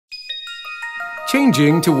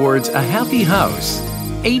Changing towards a happy house.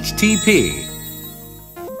 HTP.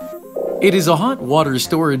 It is a hot water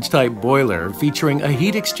storage type boiler featuring a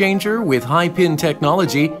heat exchanger with high-pin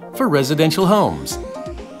technology for residential homes.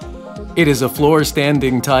 It is a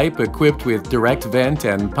floor-standing type equipped with direct vent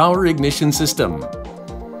and power ignition system.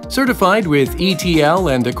 Certified with ETL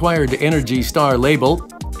and Acquired Energy Star label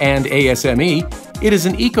and ASME, it is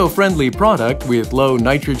an eco-friendly product with low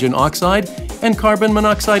nitrogen oxide and carbon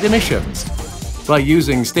monoxide emissions. By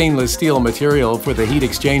using stainless steel material for the heat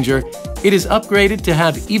exchanger, it is upgraded to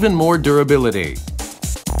have even more durability.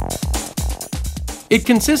 It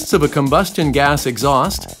consists of a combustion gas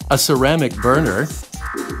exhaust, a ceramic burner,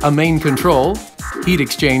 a main control, heat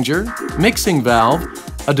exchanger, mixing valve,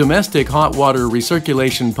 a domestic hot water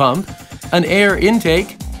recirculation pump, an air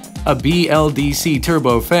intake, a BLDC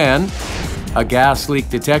turbo fan, a gas leak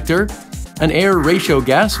detector, an air ratio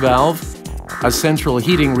gas valve, a central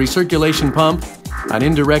heating recirculation pump, an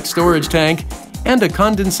indirect storage tank, and a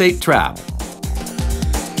condensate trap.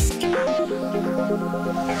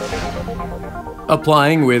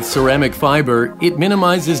 Applying with ceramic fiber, it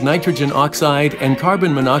minimizes nitrogen oxide and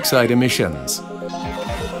carbon monoxide emissions.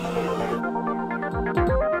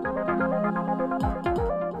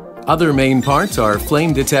 Other main parts are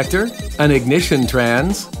flame detector, an ignition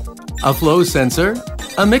trans, a flow sensor,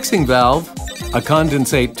 a mixing valve, a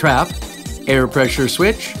condensate trap, air pressure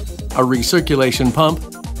switch, a recirculation pump,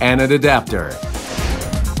 and an adapter.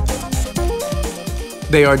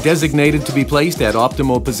 They are designated to be placed at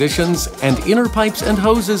optimal positions, and inner pipes and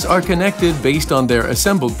hoses are connected based on their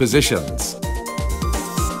assembled positions.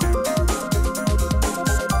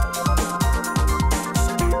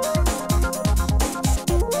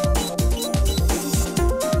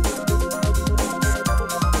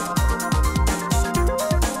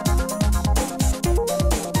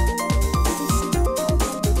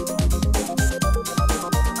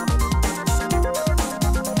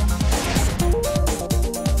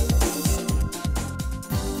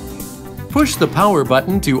 Push the power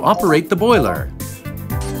button to operate the boiler.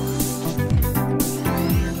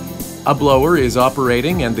 A blower is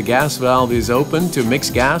operating and the gas valve is open to mix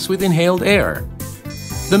gas with inhaled air.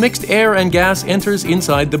 The mixed air and gas enters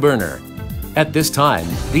inside the burner. At this time,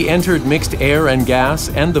 the entered mixed air and gas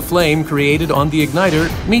and the flame created on the igniter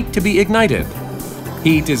meet to be ignited.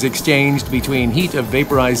 Heat is exchanged between heat of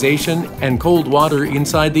vaporization and cold water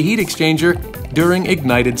inside the heat exchanger during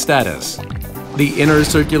ignited status. The inner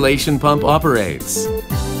circulation pump operates.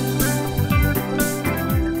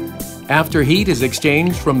 After heat is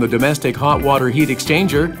exchanged from the domestic hot water heat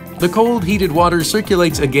exchanger, the cold heated water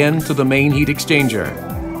circulates again to the main heat exchanger.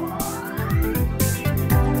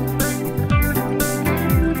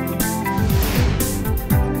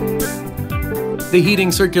 The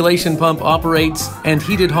heating circulation pump operates and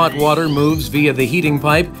heated hot water moves via the heating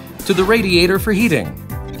pipe to the radiator for heating.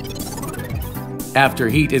 After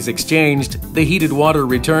heat is exchanged, the heated water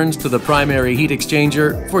returns to the primary heat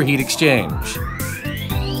exchanger for heat exchange.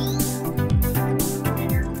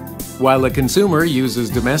 While a consumer uses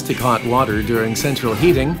domestic hot water during central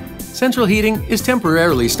heating is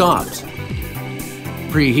temporarily stopped.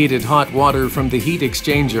 Preheated hot water from the heat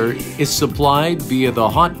exchanger is supplied via the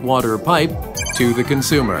hot water pipe to the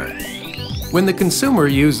consumer. When the consumer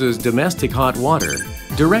uses domestic hot water,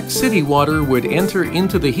 direct city water would enter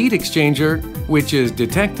into the heat exchanger, which is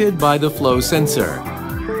detected by the flow sensor.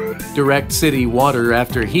 Direct city water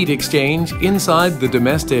after heat exchange inside the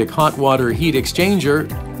domestic hot water heat exchanger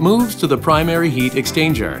moves to the primary heat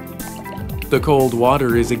exchanger. The cold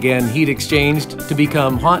water is again heat exchanged to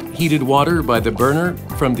become hot heated water by the burner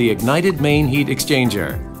from the ignited main heat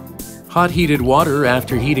exchanger. Hot heated water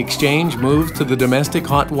after heat exchange moves to the domestic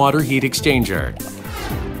hot water heat exchanger.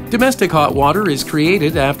 Domestic hot water is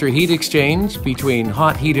created after heat exchange between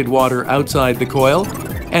hot heated water outside the coil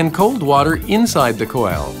and cold water inside the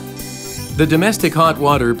coil. The domestic hot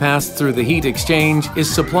water passed through the heat exchange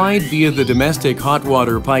is supplied via the domestic hot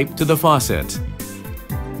water pipe to the faucet.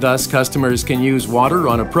 Thus, customers can use water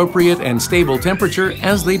on appropriate and stable temperature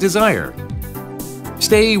as they desire.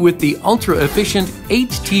 Stay with the ultra-efficient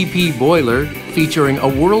HTP boiler featuring a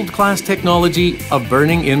world-class technology of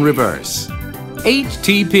burning in reverse.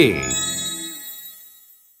 HTP.